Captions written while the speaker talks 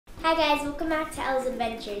Hi guys, welcome back to Elle's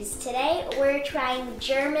Adventures. Today we're trying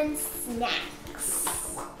German snacks.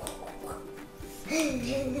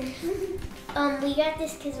 We got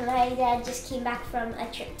this because my dad just came back from a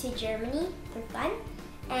trip to Germany for fun,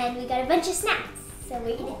 and we got a bunch of snacks, so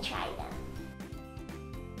we're gonna try them.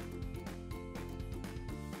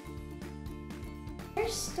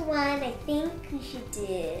 First one, I think we should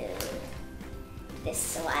do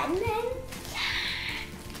this one then.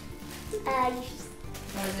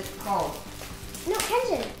 What is it called? No,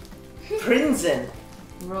 Prinsen. Prinsen.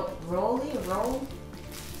 Roll?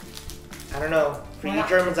 I don't know. For you Yeah.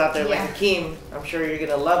 Germans out there like Hakeem, I'm sure you're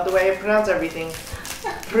gonna love the way I pronounce everything.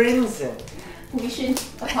 Prinsen. We should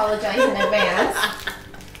apologize in advance.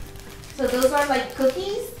 So those are like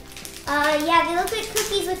cookies? Yeah, they look like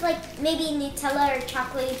cookies with like maybe Nutella or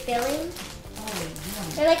chocolate filling. Oh, yum.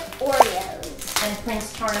 They're like Oreos. And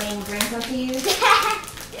Prince Charming brings them to you?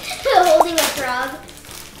 Holding a frog.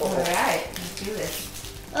 Alright, let's do this.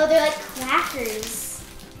 Oh, they're like crackers.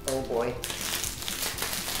 Oh boy.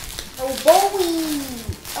 Oh, Bowie.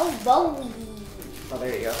 Oh, Bowie. Oh,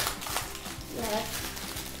 there you go. Yeah.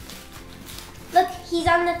 Look, he's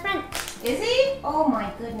on the front. Is he? Oh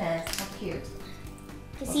my goodness, how cute.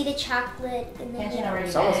 You see the chocolate and then Kenjin already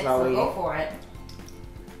It's did almost it, not so really- go for it.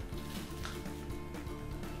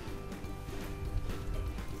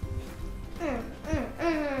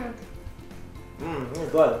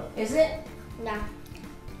 Good. Is it? Nah.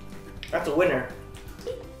 That's a winner.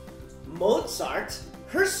 Mozart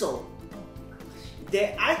Herschel.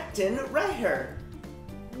 Der Aktenreicher.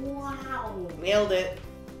 Wow. Nailed it.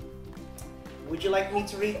 Would you like me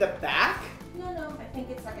to read the back? No, I think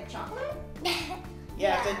it's like a chocolate.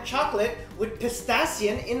 Yeah, it's a chocolate with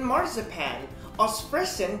pistachien in marzipan. Aus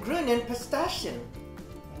Fressen grünen Pistachien.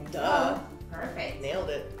 Duh. Perfect. Nailed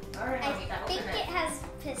it. Alright, I I'll get that think open it has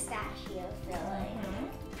pistachio filling. Mhm.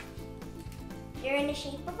 They're in the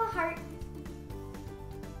shape of a heart.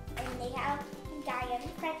 And they have a guy on the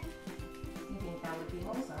front. You think that would be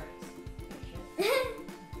Mozart's picture?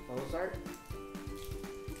 Mozart?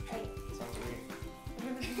 Right. Sounds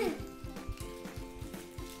weird.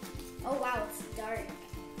 Oh wow, it's dark.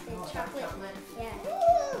 The Oh, dark chocolate. chocolate. Yeah.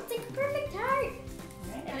 Ooh, it's like a perfect heart.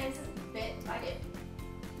 Alright, and it's a bit, bite it.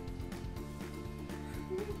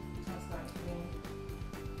 That's going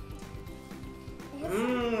to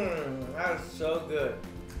That is so good.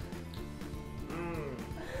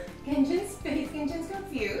 Kenjin's face, Kenjin's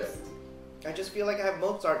confused. I just feel like I have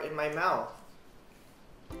Mozart in my mouth.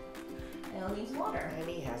 Elle needs water. And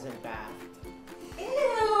he hasn't bathed.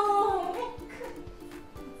 Ew!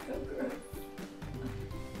 So gross.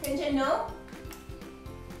 Kenjin, no?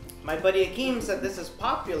 My buddy Hakeem said this is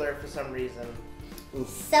popular for some reason.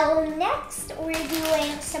 So next we're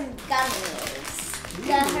doing some gummies.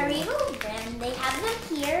 The Haribo brand, they have them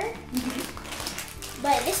here.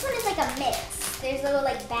 But this one is like a mix. There's little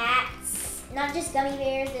like bats, not just gummy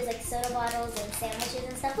bears, there's like soda bottles and sandwiches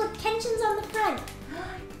and stuff. Look, Kenshin's on the front.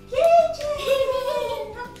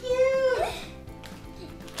 Kenjin! How cute!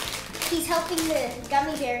 He's helping the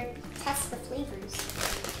gummy bear test the flavors.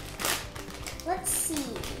 Let's see.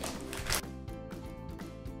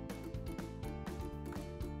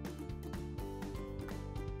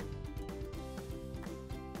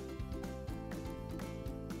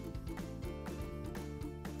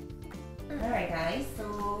 Alright guys,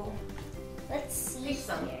 so Let's see pick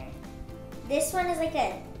some. here. This one is like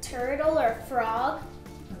a turtle or a frog.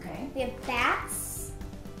 Okay. We have bats.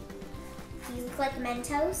 These look like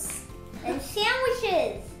Mentos. And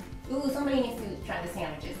sandwiches. Ooh, somebody needs to try the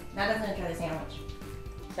sandwiches. That doesn't try the sandwich.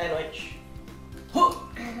 Sandwich. Ooh,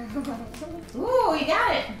 you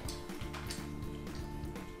got it!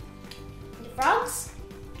 The frogs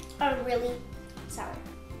are really sour.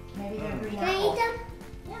 Maybe they're green Can I apple. eat them?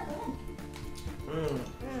 Yeah, go ahead.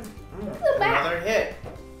 The back. Another hit.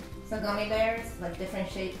 So gummy bears, like different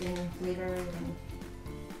shapes and flavors. And...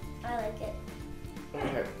 I like it.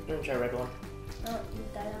 Let me try red one. Oh, you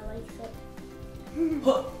gotta like it.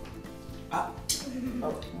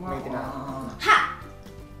 Oh, maybe not. Ha!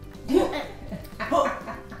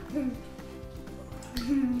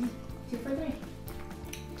 Two for three.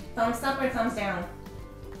 Thumbs up or thumbs down?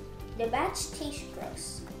 The bats taste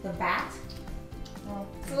gross. The bat? Oh,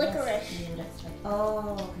 It's licorice. that's right.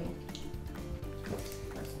 Oh, okay.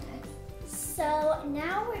 What's next? So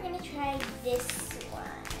now we're gonna try this one.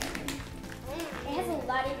 It has a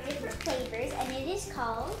lot of different flavors and it is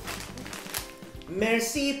called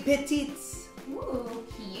Merci petites. Ooh,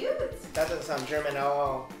 cute. That doesn't sound German at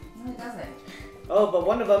all. No, it doesn't. Oh, but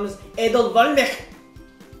one of them is Edelwalmich.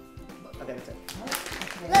 Okay, that's it.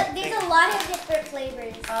 Look, there's a lot of different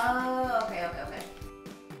flavors. Oh, okay.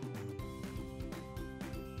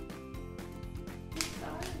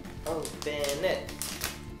 Open it.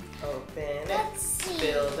 Open it. Let's see.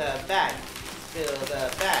 Fill the bag. Fill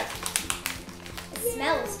the bag. It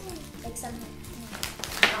smells like something.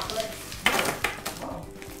 Chocolate. Oh.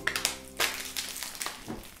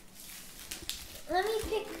 Let me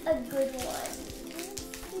pick a good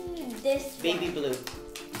one. This Baby one. blue.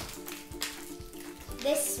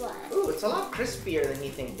 This one. Ooh, it's a lot crispier than you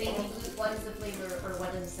think. Baby blue, what is the flavor or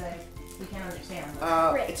what does it say? We can't understand.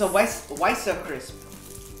 It's a Weissa crisp.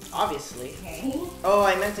 Obviously. Okay. Oh,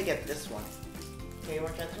 I meant to get this one. Can you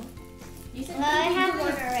want that one? You said I baby have blue.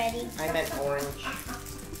 one already. I meant orange.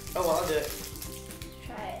 Oh, well, I'll do it.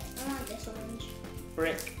 Try it. I want this orange.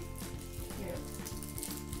 Brick. Here.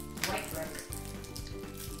 White brick.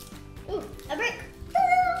 Ooh, a brick.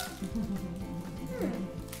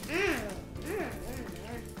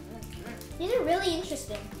 These are really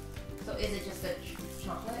interesting. So is it just a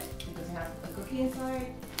chocolate? Does it have a cookie inside?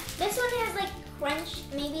 This one has like crunch,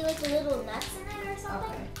 maybe like little nuts in it or something.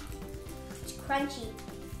 Okay. It's crunchy.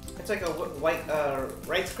 It's like a white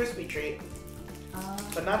Rice Krispie treat,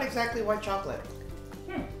 but not exactly white chocolate.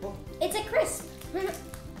 It's a crisp. Look at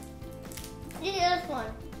this one.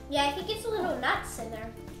 Yeah, I think it's a little nuts in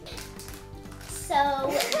there. So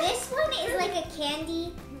this one is like a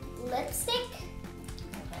candy lipstick,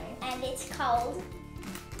 Okay. and it's called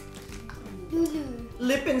Lulu.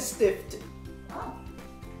 Lippenstift. Oh.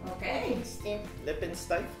 Okay.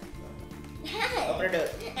 Lippenstift? Okay, Open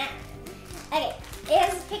it. it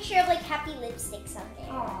has a picture of like happy lipsticks on there.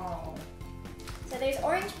 Oh. So there's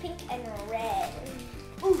orange, pink, and red.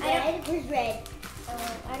 Ooh, red. Where's red?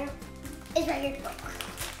 I don't. It's right here.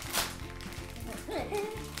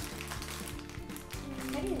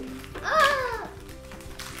 Ah!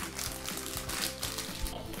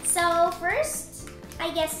 So first,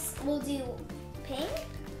 I guess we'll do pink.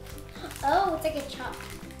 Oh, it's like a chop.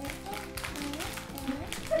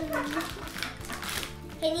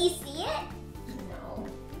 Can you see it? No.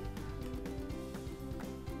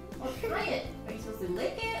 Well, try it. Are you supposed to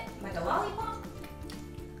lick it like a lollipop?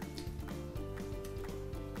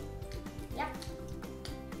 Yep.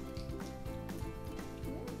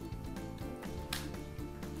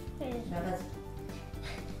 No, that's.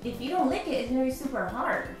 If you don't lick it, it's gonna be super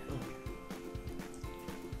hard.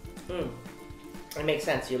 It makes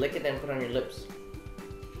sense. You lick it and put it on your lips.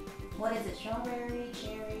 What is it? Strawberry,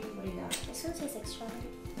 cherry? What do you got? This one tastes like strawberry.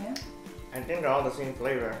 Yeah. I think they're all the same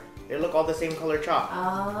flavor. They look all the same color chalk.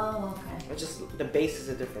 Oh, okay. It's just the base is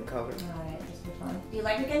a different color. All right, just for fun. Do you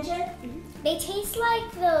like it, Genshin? They taste like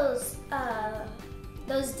those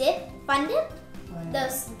fun dip.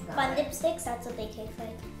 Those Got fun it. dip sticks. That's what they taste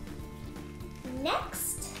like.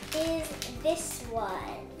 Next is this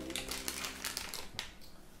one.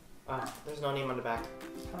 There's no name on the back.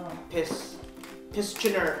 Oh.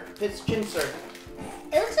 Pischinser.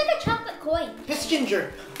 It looks like a chocolate coin.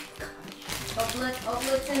 Pischinger.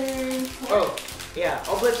 Oblets and pork. Oh, yeah.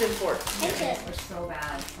 Oblets and pork. Okay. We're so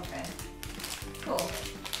bad. Okay. Cool.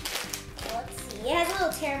 Let's see. It has a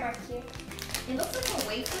little tear mark here. It looks like a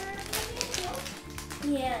wafer.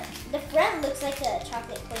 maybe, Yeah. The front looks like a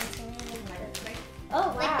chocolate coin to me. Oh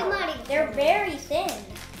wow. Like the Mardi Gras. They're very thin.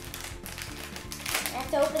 I have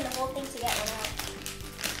to open the whole thing to get one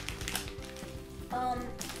out.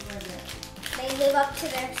 Where is it? They live up to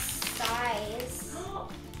their size.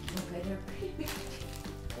 Okay, they're pretty big.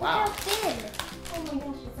 Look how Wow. thin. Oh my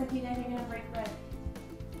gosh, it's like you guys are gonna break bread.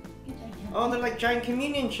 Oh, they're like giant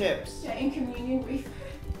communion chips. Giant communion wafer.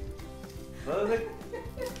 Oh, look.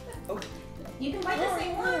 Oh. You can buy the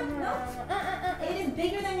same one. No. It is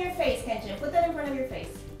bigger than your face, Kenshin. Put that in front of your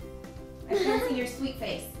face. I can't see your sweet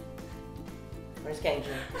face. Where's Kenji?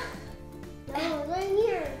 Oh, right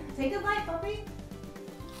here. Take a bite, puppy.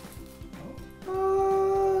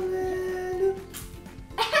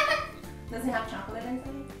 Does it have chocolate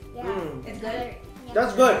inside? Yeah. Mm. It's good?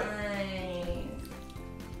 That's good. Nice.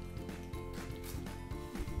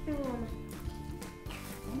 Mm.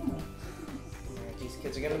 These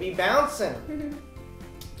kids are gonna be bouncing.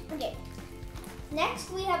 Okay.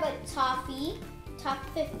 Next we have a toffee.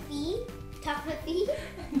 Toffee.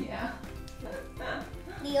 Yeah.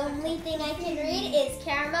 The only thing I can read is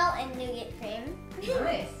caramel and nougat cream.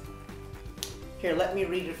 Nice. Here, let me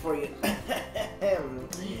read it for you.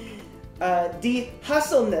 Die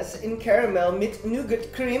Haselnuss in Caramel mit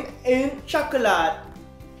Nougat-Creme und Chocolate.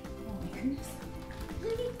 Oh my goodness.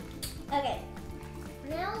 Okay.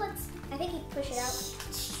 Now I think you push it out.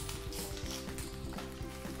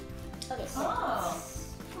 Okay, so Oh.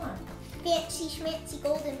 Come on. fancy schmancy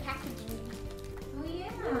golden packaging. Oh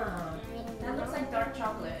yeah. That looks like dark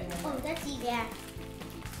chocolate again. Oh, that's yeah.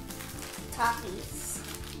 Toffees.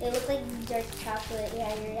 They look like dark chocolate.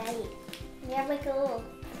 Yeah, you're right. We have like a little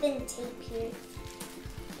thin tape here.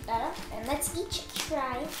 Put that up, and let's each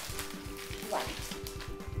try one.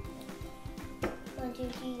 1, 2,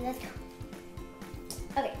 3, let's go.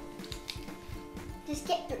 Okay. Just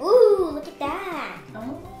get through. Ooh, look at that. Oh.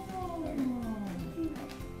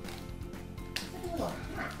 A little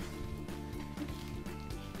hot.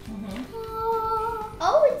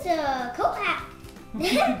 Oh, it's a coat hat.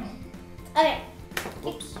 Okay.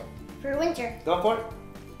 Oops. For winter. Go for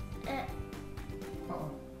it. Oh,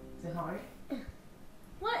 is it hard?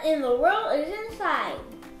 What in the world is inside?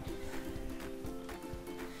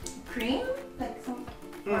 Cream? Like some,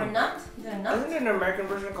 or a nut? Is it a nut? Isn't there an American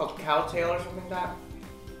version called Cowtail or something like that?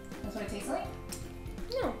 That's what it tastes like?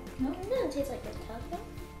 No. No? It doesn't taste like a chocolate.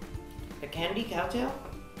 A candy Cowtail?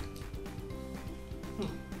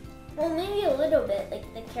 Well, maybe a little bit,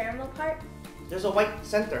 like the caramel part. There's a white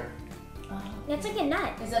center. It's like a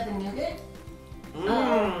nut. Is that the nougat?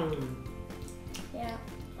 Mmm. Yeah.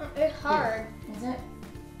 It's hard. Is it?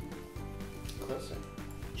 Closer.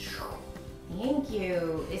 Thank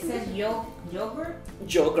you. It says yogurt?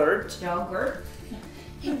 Yogurt. Yogurt?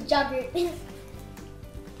 Jogger.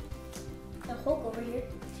 The Hulk over here.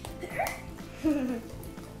 You're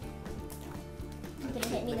gonna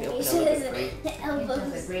hit me in the Maybe face open with up the He's a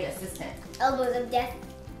elbows. great assistant. Elbows of death.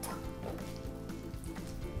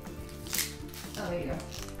 Oh, there you go.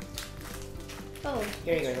 Oh,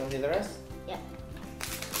 Here you go. You want to do the rest?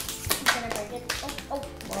 I'm gonna break it. Oh.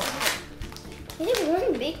 Wow. It's a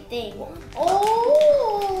really big thing.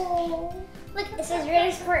 Oh! Look, it says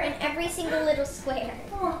Ready for in every single little square.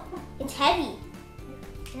 It's heavy.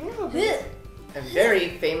 Ugh. A very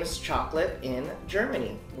famous chocolate in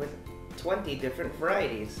Germany with 20 different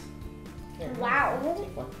varieties. Here, Wow.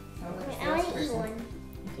 take one. Sounds like a I want to eat salesperson.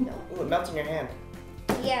 one. Ooh, it melts in your hand.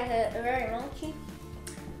 Yeah, very melty.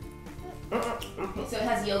 Okay, so it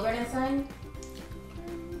has yogurt inside?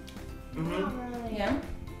 Mm-hmm. Yeah?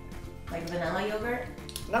 Like vanilla yogurt?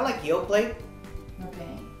 Not like Yoplait.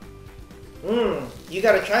 Okay. Mmm. You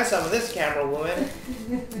gotta try some of this, camera woman.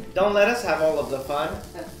 Don't let us have all of the fun.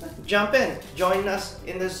 Jump in. Join us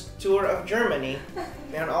in this tour of Germany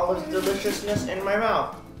and all this deliciousness in my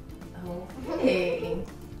mouth. Okay.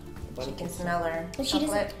 She can smell her But she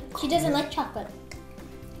chocolate. doesn't like chocolate.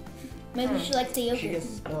 Maybe she likes the She yogurt. can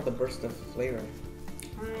smell the burst of flavor.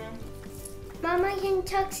 Mama, can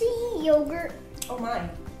Tuxie eat yogurt? Oh my.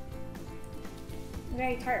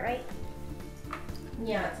 Very tart, right?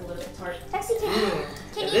 Yeah, it's a little bit tart. Taxi, can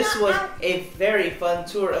you This not was out- a very fun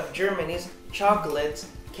tour of Germany's chocolates,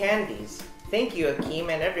 candies. Thank you, Akeem,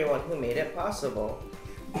 and everyone who made it possible.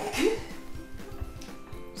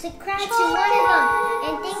 Subscribe to one of them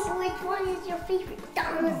and think which one is your favorite.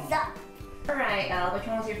 Thumbs up. Alright, Al, which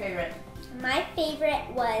one was your favorite? My favorite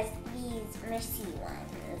was these Mercy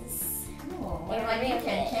ones. Oh, what about you,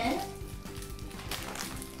 Ken Ken?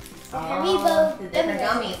 Haribo. The different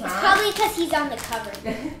gummies, It's huh? probably because he's on the cover.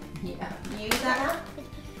 Yeah. You use that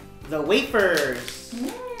The wafers.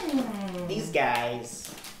 one? These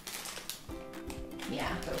guys. Yeah,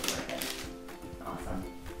 those were good. Awesome.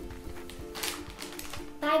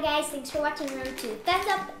 Bye guys, thanks for watching. Remember to thumbs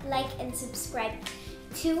up, like, and subscribe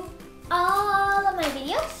to all of my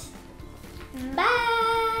videos.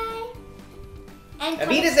 Bye! And Auf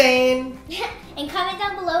Wiedersehen! and comment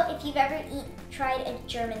down below if you've ever tried a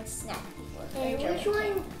German snack before. And Or a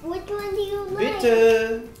German which one do you like?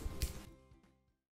 Bitte!